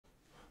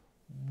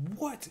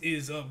What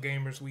is up,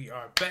 gamers? We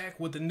are back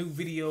with a new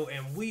video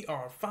and we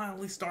are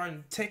finally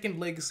starting Tekken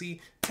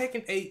Legacy.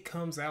 Tekken 8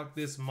 comes out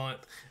this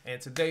month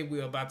and today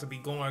we're about to be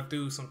going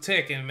through some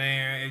Tekken,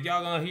 man. If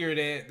y'all gonna hear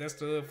that, that's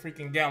the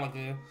freaking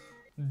Galaga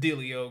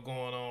dealio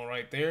going on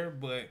right there.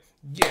 But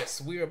yes,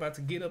 we're about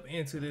to get up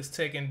into this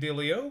Tekken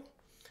dealio.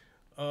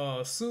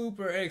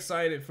 Super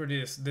excited for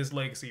this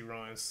Legacy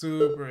run.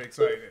 Super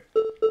excited.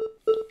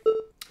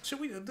 Should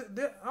we?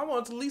 I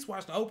want to at least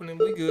watch the opening.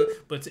 We good,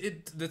 but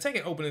the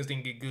Tekken openings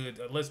didn't get good.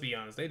 Let's be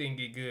honest, they didn't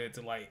get good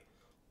to like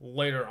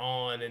later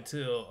on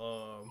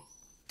until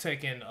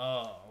Tekken.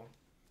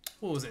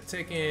 What was it?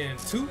 Tekken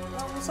 2,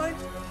 I would say.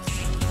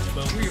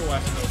 But we can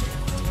watch the opening.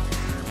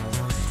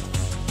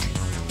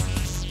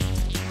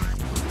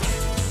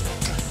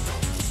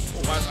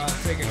 We'll watch all the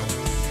Tekken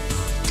opening.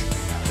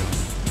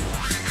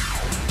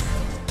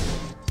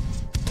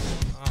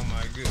 Oh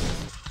my goodness.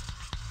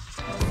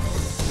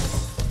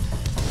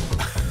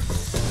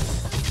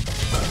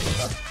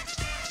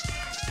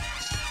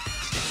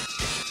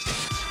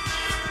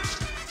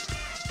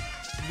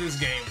 This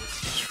game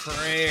was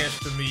trash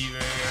to me,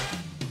 man.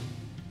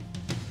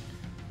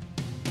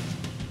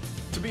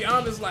 To be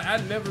honest, like I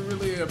never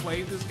really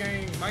played this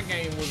game. My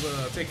game was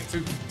Tekken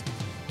 2.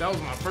 That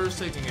was my first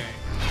Tekken game.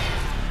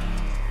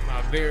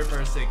 My very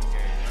first Tekken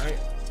game, right?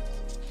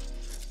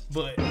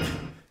 But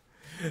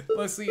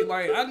let's see,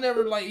 like I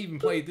never like even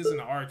played this in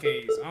the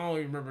arcades. I don't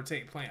even remember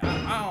playing.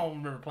 I don't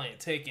remember playing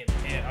Tekken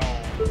at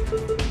all. But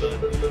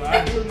you know,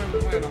 I do remember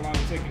playing a lot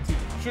of Tekken 2.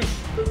 Shush.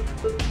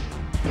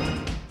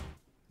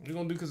 We're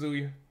gonna do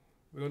Kazuya.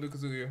 We're gonna do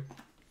Kazuya.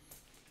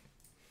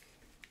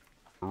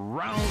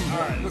 Round.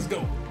 Alright, let's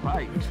go.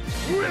 Fight.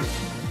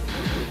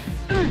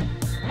 I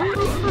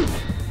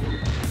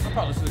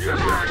probably should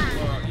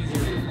have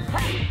easier.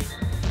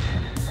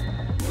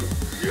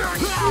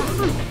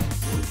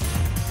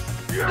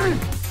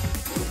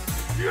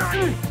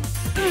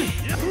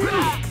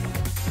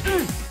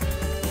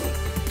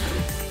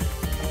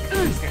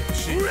 This game is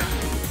shit.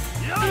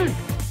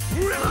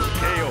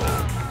 KO.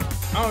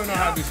 I don't even know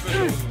how to do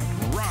special moves.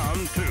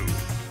 Round 2.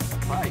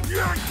 Fight.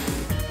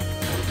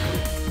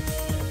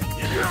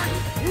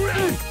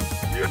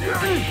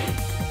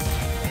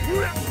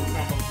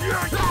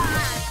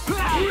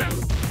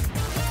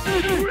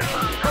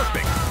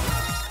 Perfect.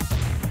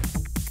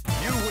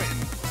 You win.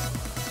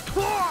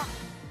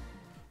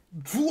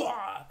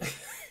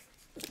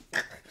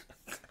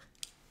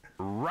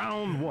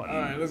 Round 1.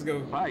 Alright, let's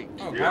go. Fight.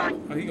 Oh, God.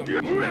 Oh, he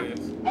gonna beat my ass.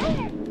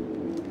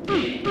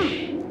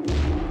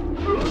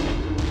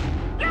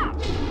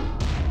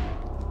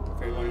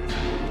 Okay, like this.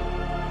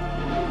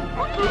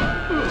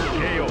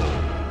 KO.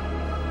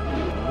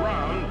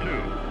 Round 2.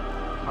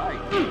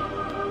 Fight.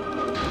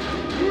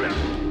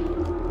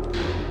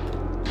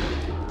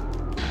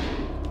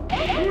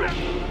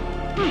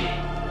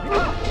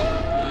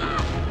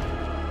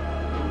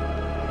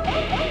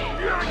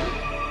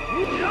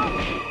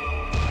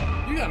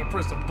 You gotta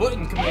press the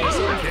button command so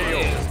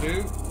fast,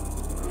 dude.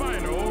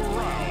 Final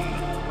round.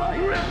 Fight.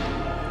 Great.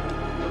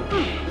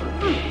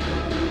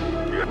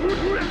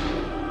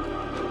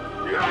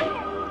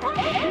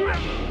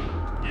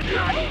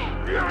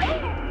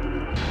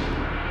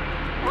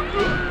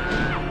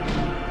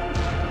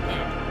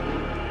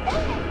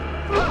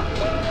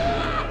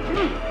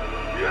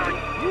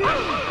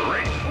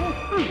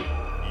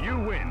 You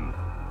win.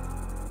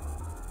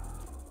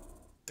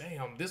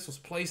 Damn, this was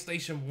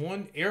PlayStation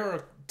 1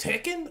 era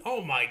Tekken?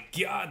 Oh my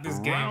god, this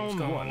game has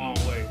come a long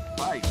way.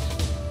 Fight.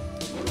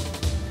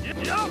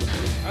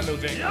 I know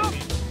that.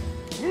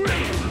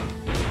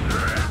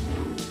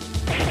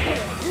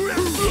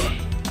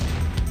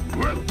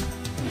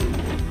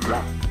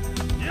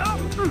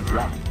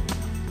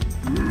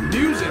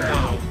 Music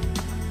though.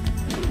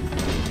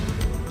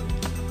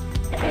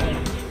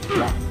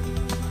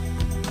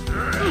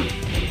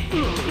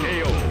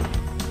 KO.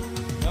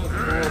 That was a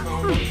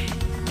combo.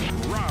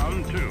 Round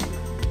 2.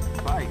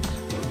 Fight.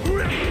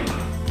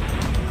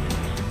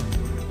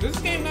 This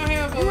game not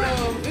have a,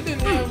 it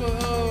didn't have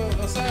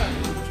a side.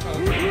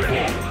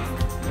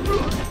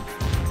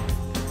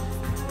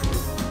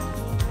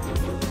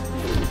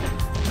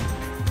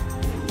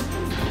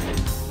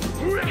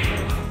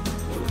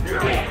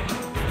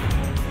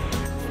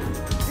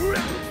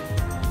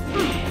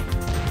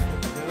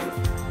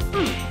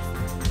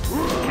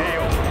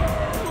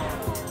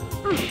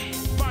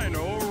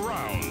 Final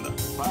round.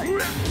 Fight.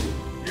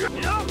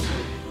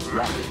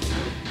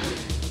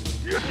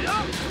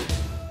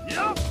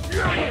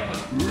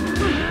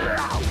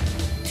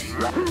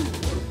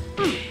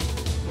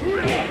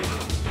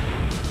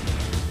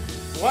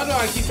 Why do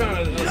I keep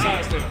trying to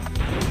sidestep?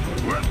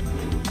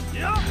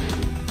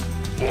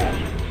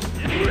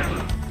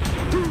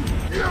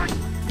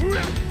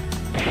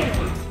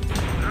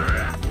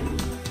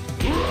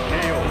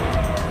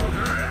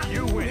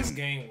 You win. This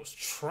game was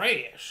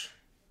trash.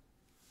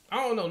 I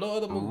don't know no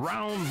other moves.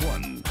 Round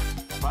 1.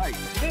 Fight.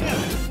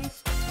 Damn.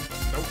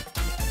 Nope.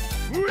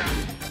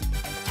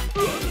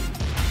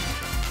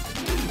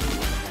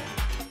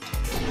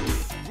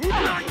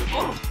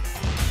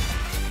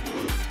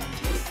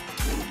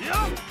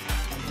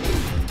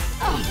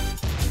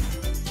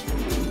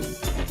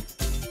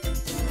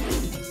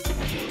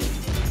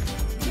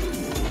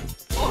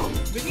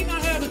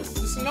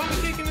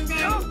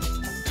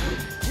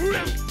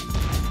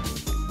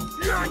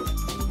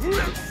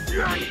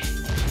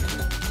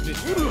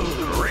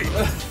 Great.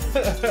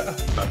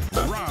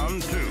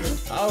 Round 2.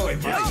 Oh,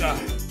 and good shot.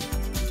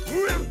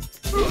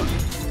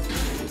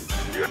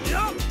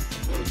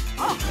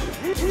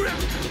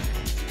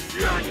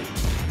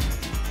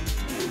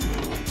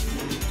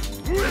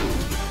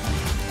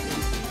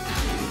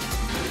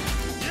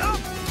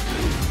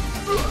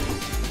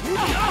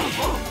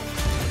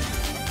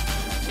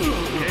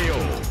 KO.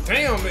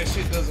 Damn, that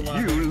shit does a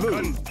lot. You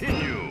lose.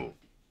 Continue.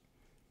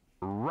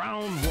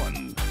 Round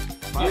 1.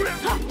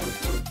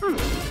 Fight.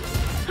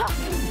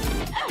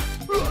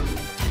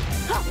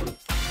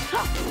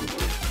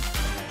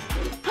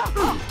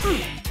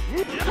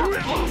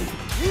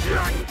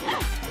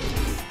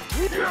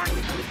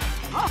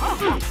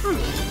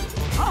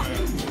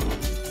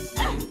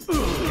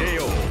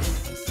 KO.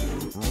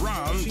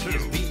 Round She 2.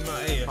 just beating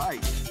my ass.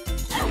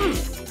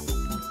 Fight.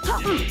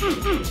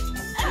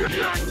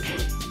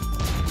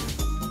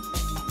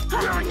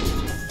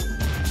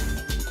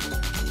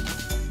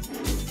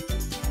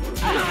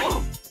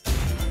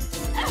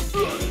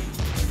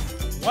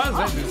 Why does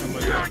that do so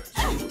much damage?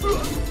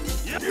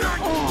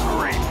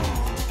 Great.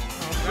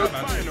 Oh, God,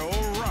 Final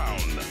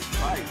round.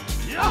 Fight.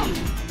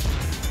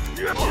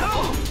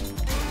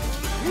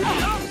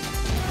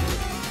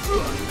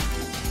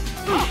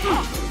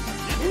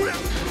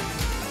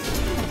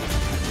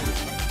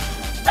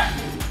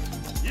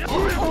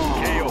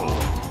 KO.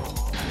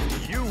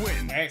 You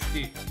win. axe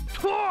kick.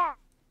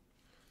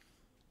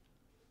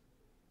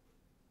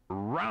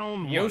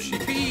 Round 1.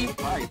 HYPEEE.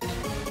 Fight.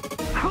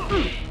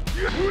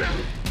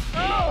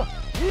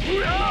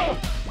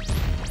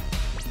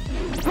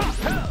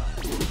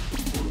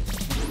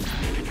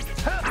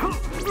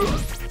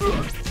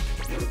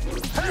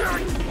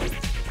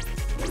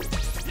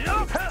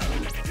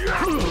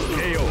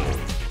 KO.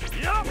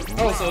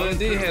 Oh, so it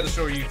did have the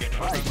short you can.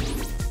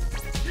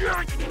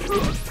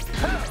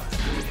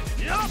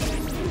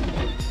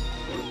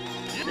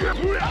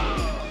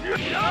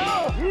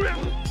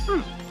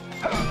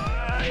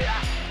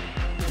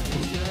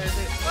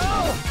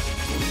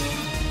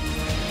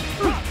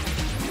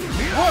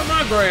 What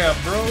my grab,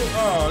 bro?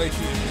 Oh, they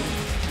shoot.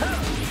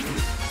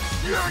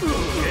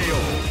 KO.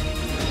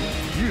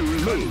 You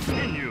lose.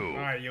 Continue.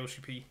 Alright,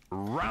 HYPEEE.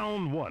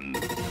 Round 1.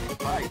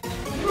 Fight.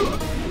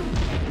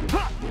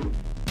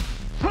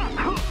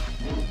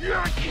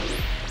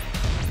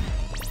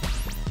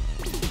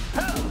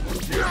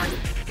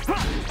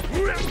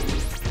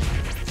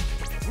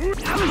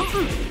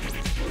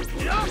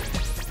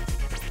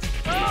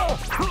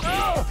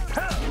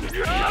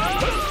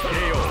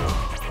 KO.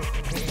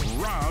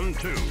 Round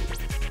 2.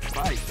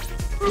 Fight.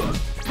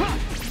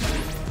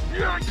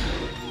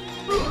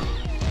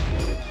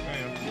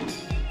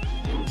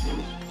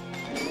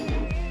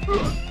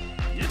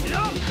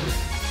 Damn.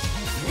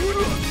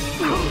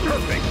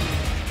 Perfect.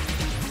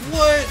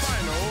 What?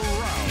 Final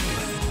round.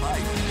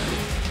 Fight.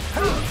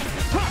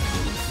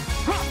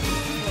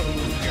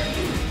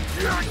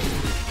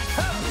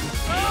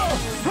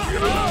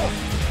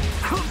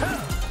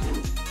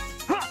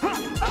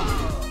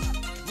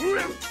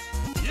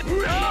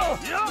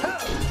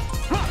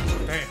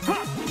 Damn.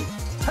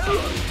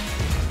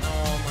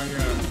 Oh my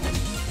god.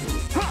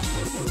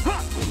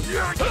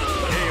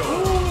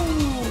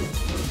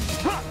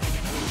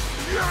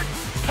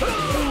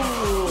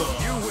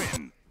 You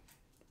win.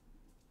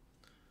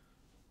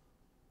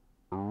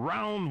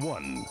 Round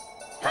 1.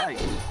 Fight.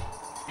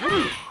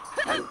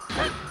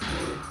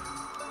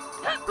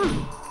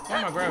 Why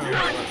am I grabbing him?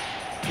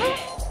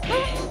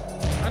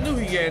 I knew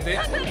he had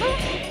that.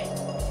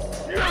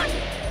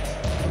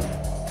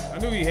 I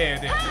knew he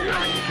had that.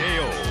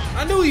 KO.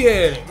 I knew he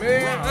had it,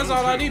 man. That's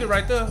all I needed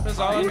right there. That's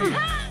all I needed.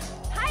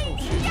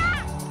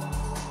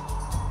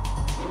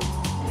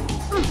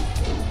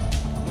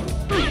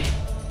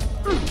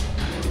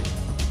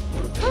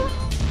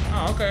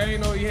 Oh, okay. I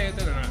didn't know he had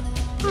that or not.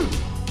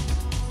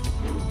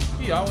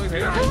 He always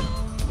had it.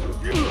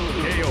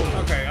 KO.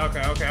 Okay.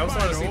 I was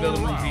trying to see the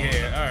other moves he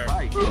had.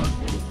 Alright. Fight.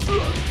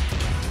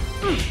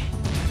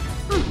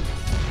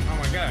 Oh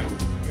my god.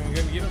 You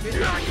gonna get up here?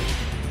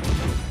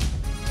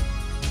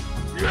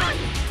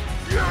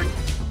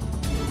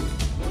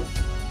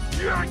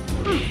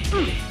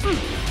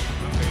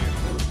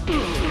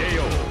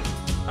 KO.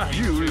 Alright,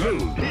 You shit.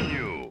 lose.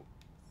 Continue.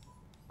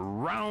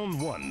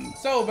 Round 1.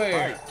 So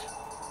bad.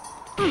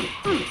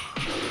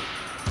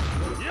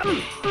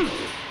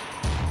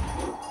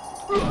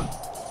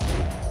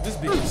 This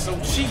bitch is so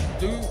cheap,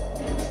 dude.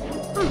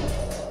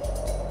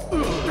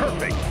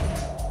 Perfect.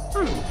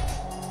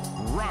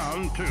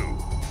 Round 2.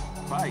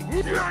 Fight. Oh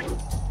my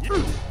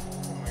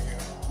god.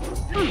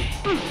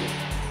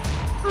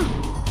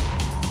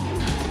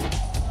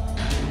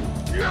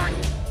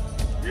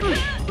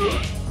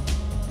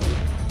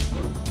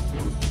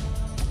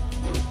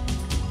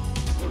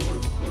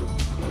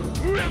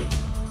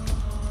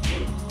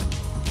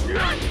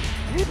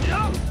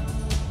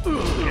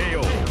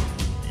 KO.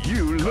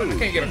 You I lose.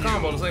 can't get a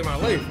combo to save my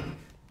life.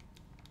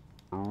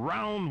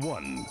 Round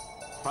 1.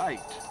 Fight.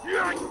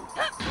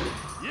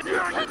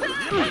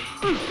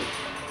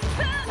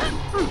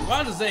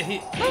 Why does that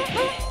hit?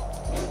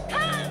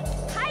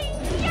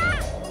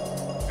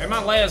 And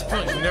my last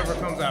punch never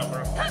comes out,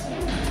 bro.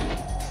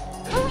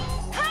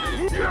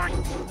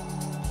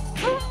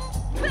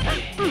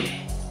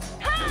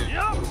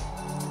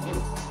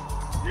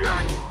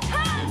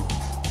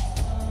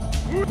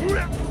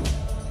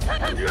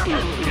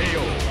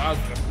 I was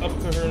up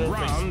to her in her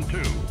face. Round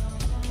 2.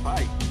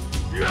 Fight.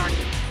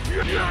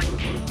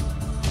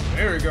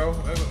 There we go.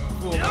 That's a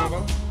full combo.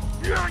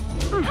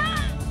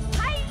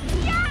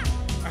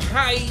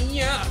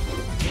 Hi-ya!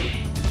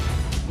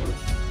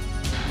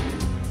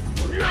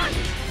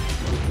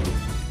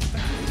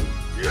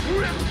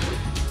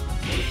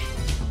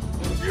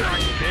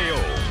 KO.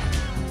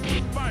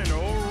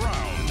 Final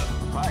round.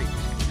 Fight.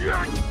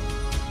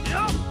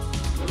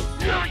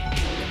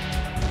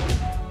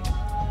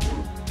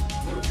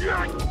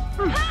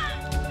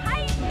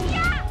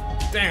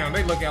 Damn,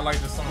 they look out like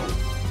the song.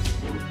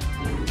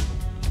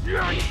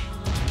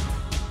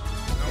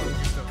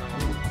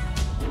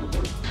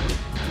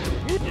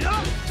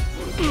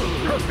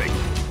 Perfect.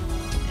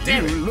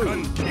 Damn it.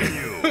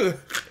 Continue.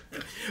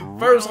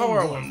 First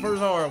hard one.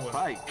 First hard one.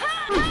 Fight.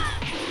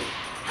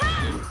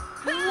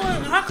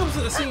 What? How comes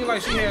it seems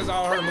like she has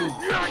all her moves?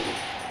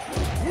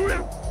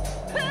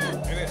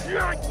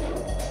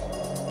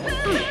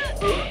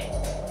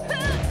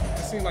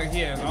 It seems like he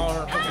has all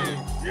her fucking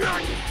moves.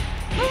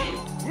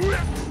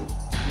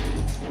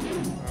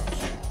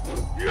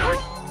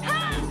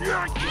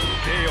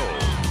 KO.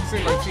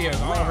 Seems like she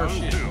has all her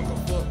shit.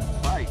 What the fuck?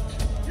 Fight.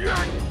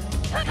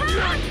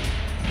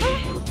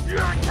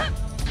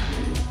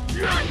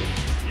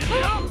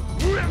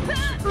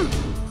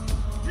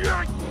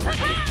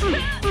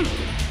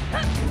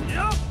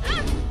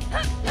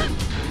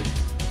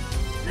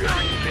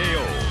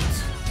 KOs.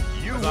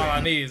 You That's all I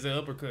win. need is the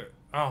uppercut.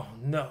 Oh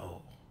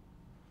no.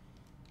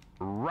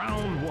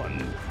 Round 1.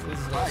 This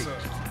is what's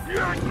up.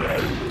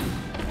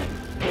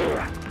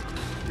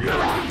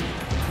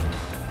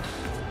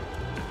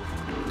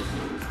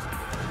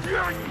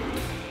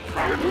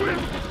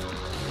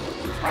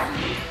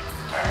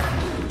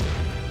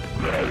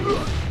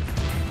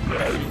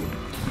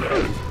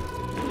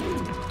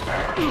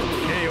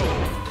 KO.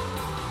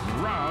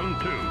 Round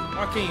 2.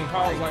 My King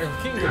Paul's like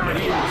King's a weird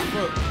as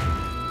fuck.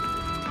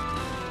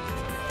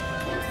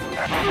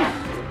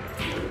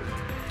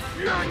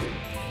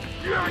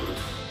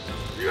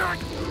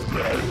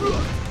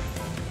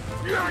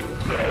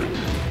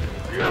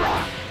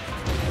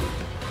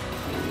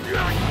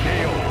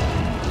 KO.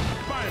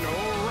 Final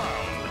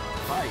round.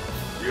 Fight.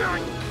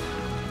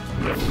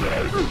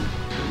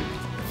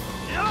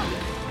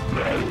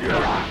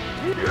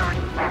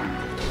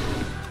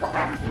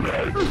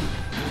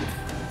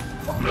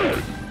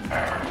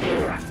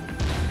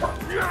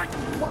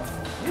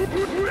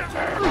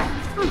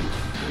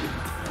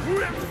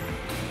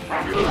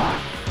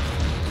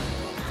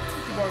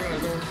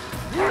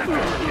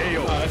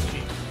 KO. Oh, that's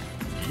cheap.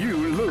 You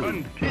lose.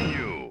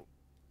 Continue.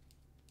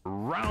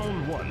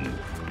 Round 1.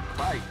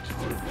 Fight.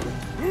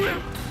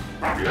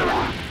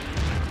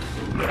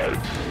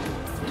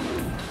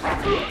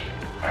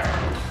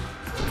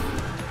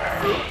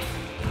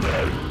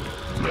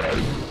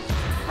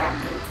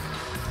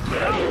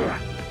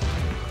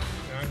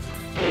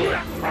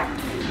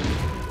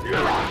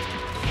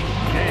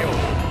 KO.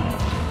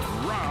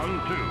 Round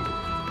 2.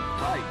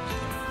 Fight.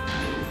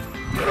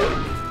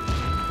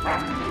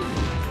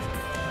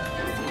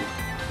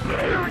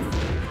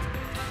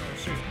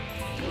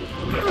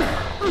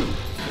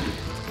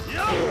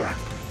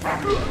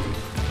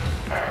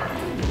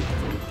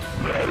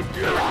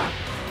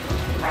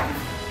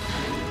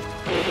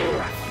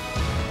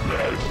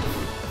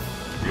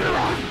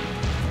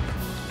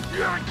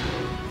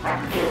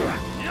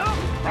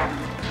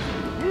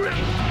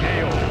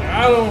 I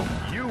don't.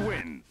 You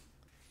win.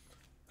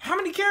 How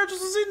many characters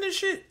was in this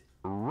shit?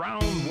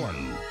 Round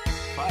 1.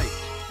 Fight.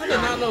 I did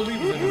not know we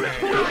was in this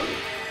game.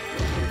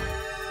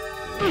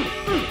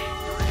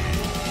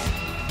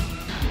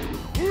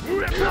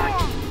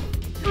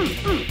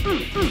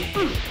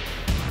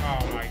 Oh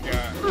my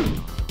god.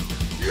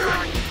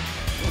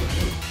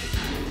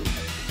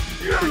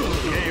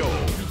 KO.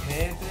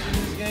 Had that in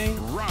this game?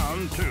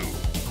 Round 2.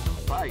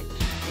 Fight.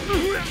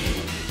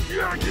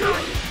 KO.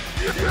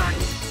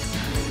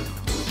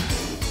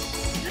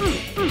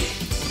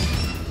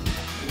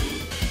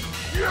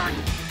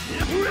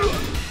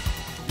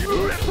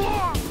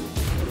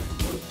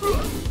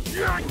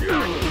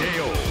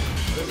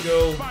 Let's go.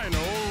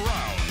 Final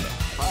round.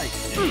 Fight.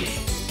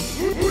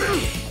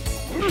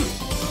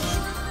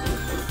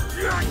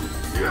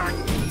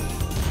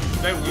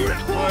 That weird.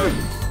 What?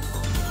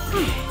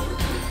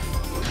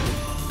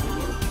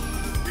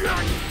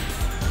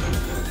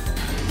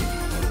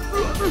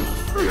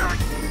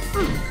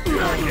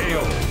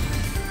 KO.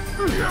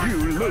 You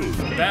lose.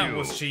 That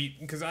was cheap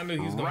because I knew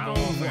he was gonna go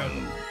on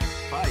forever.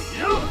 Fight.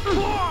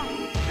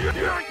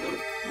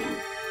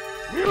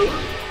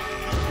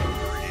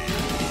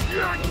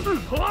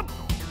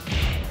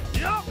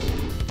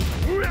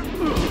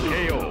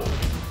 KO.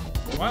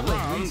 Why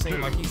does Lee seem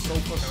like he's so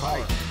fucking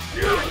hard?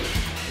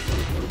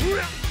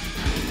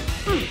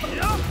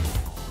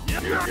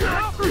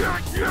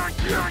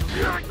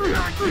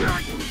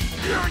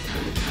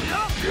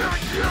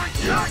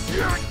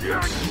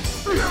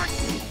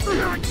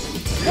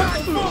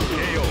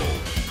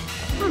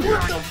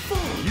 What the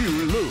fuck? You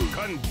lose.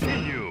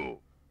 Continue.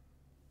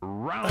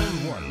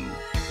 Round 1.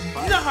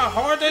 You know how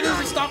hard that is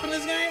to stop in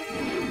this game?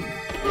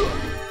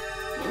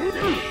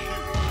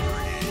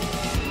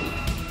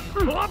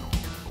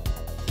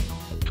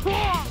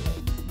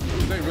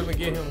 Did they really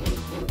get him?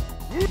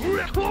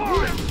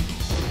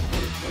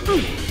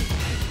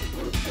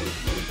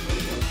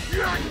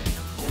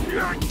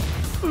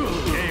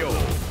 KO.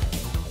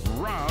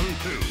 Round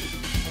 2.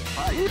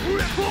 Fight.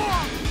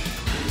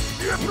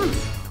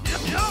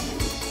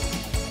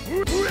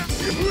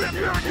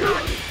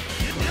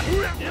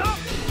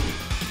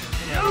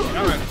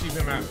 I'll have to keep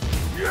him out.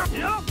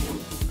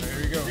 There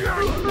you go. KO.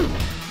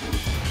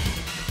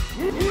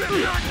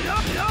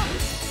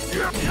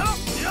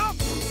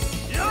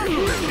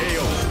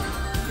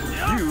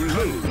 You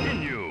lose.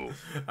 Continue.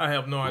 I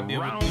have no idea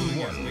what Round to do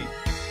against 1. me.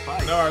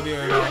 Fight. No idea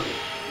at all.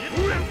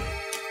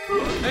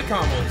 That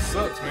combo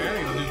sucks, man. I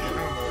need to lose the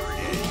combo.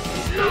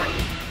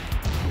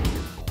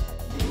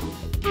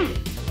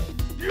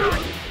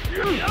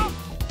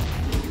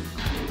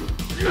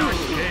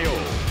 KO.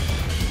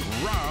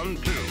 Round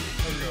 2.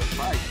 Let's go.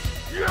 Fight.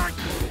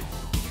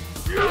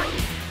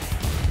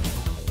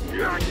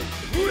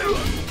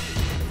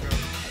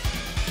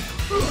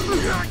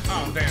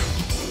 Oh, damn.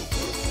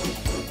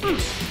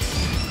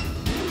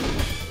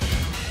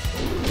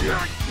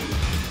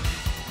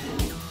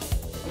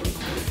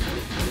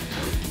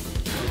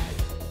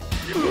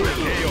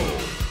 KO.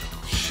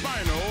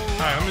 Final.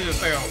 Alright, I'm gonna just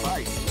stay on.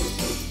 Fight.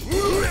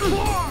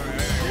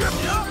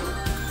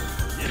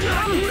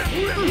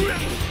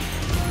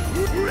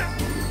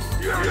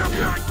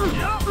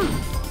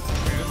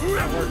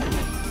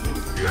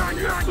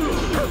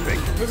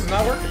 Perfect. This is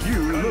not working. You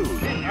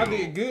lose. I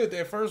did good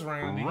that first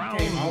round. He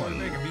came all the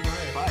way back and beat my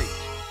ass. Fight.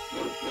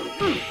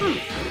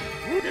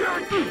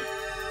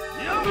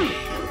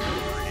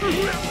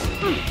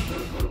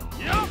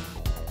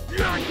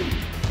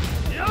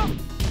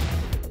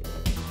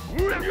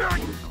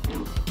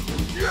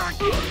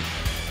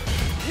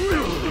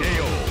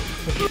 KO.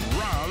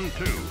 Round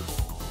 2.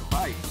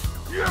 Fight.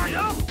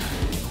 KO.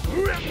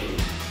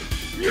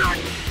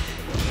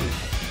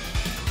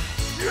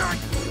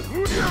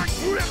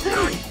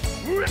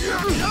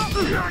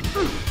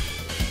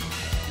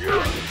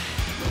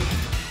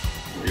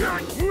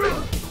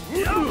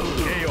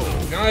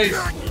 Nice.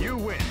 You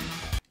win.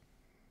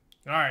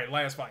 Alright,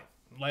 last fight.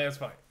 Last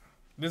fight.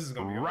 This is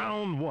gonna be a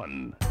Round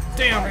 1.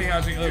 damn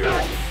Heihachi. KO.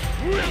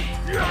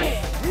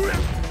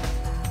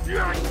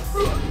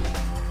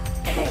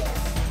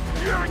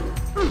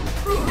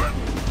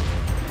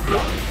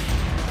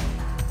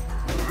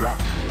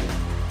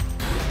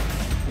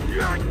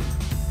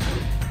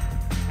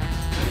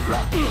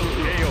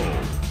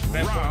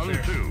 That's Round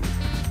bullshit. 2.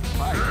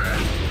 Fight.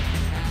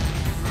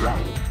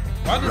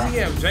 Why does he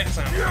have Jack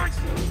sound effects?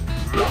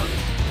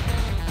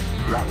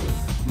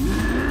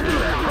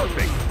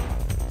 Perfect.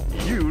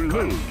 You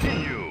lose.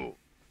 Continue.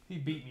 He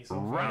beat me so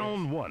fast.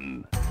 Round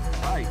 1.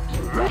 Fight.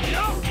 Perfect.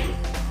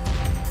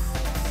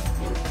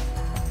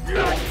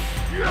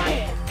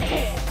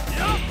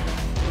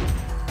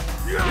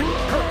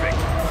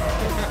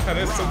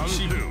 That's so Round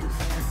cheap. 2.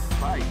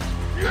 Fight.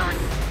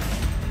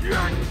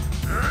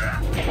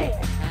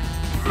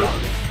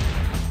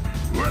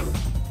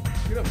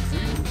 Get up,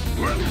 Kazuya.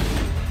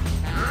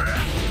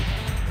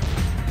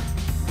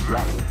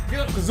 Get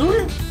up,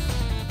 Kazuya.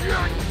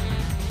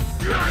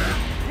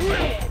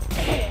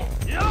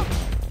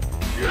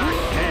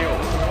 KO.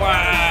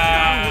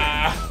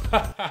 Wow.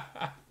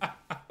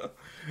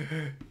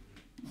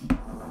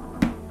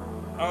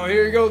 Oh,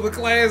 here you go, the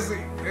classic.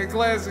 The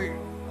classic.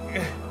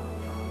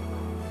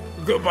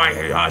 Goodbye,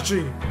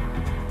 Heihachi.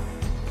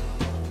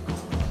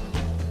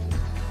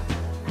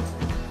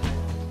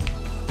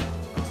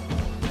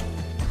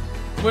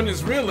 When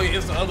it's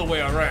the other way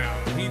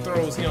around. He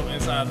throws him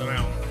inside the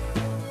mountain.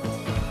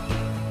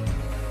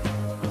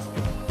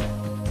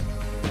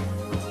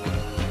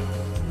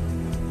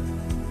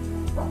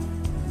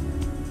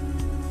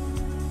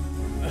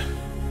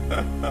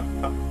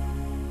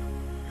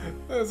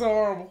 That's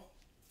horrible.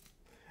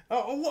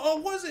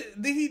 Was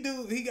it? Did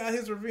he got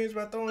his revenge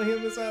by throwing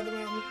him inside the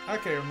mountain? I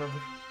can't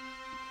remember.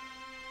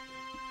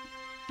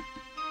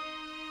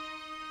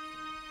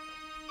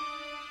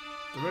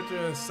 Director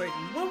and Satan.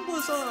 When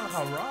was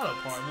Harada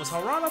part? Was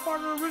Harada part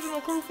of the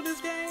original crew for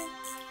this game?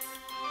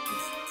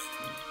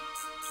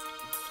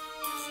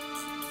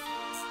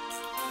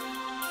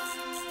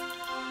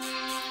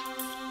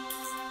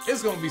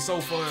 It's gonna be so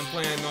fun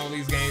playing all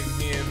these games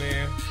again,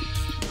 man.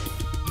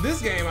 This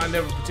game I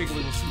never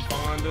particularly was too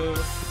fond of,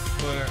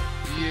 but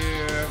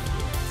yeah,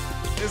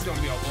 it's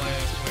gonna be a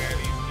blast playing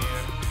these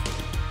again.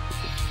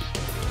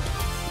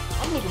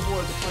 I'm looking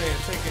forward to playing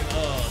Tekken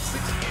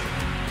 6 again.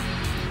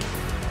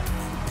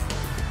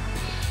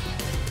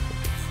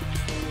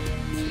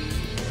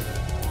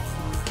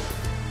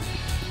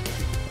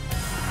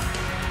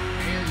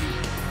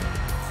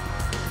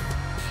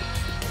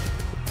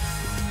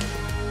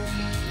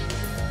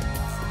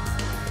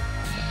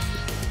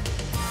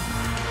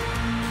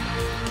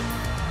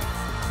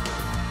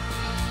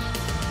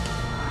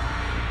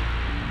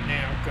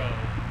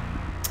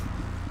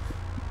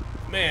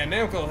 Man,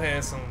 Namco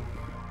had some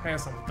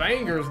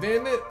bangers,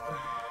 didn't it?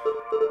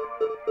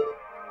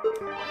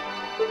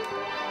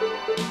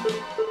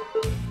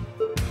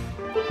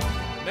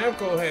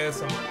 Namco had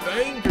some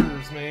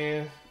bangers,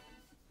 man.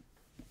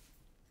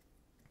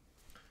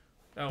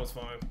 That was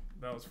fun.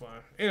 That was fun.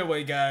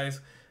 Anyway, guys,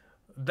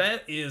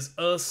 that is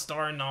us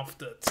starting off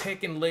the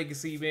Tekken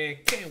Legacy, man.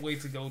 Can't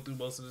wait to go through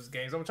most of these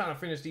games. I'm trying to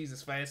finish these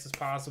as fast as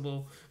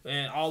possible,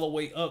 and all the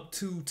way up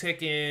to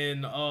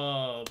Tekken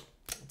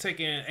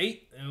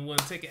 8, and when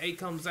Tekken 8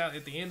 comes out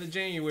at the end of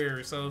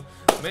January. So,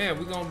 man,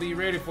 we're gonna be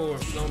ready for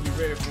it. We're gonna be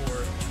ready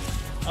for it.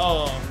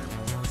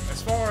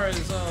 As far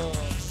as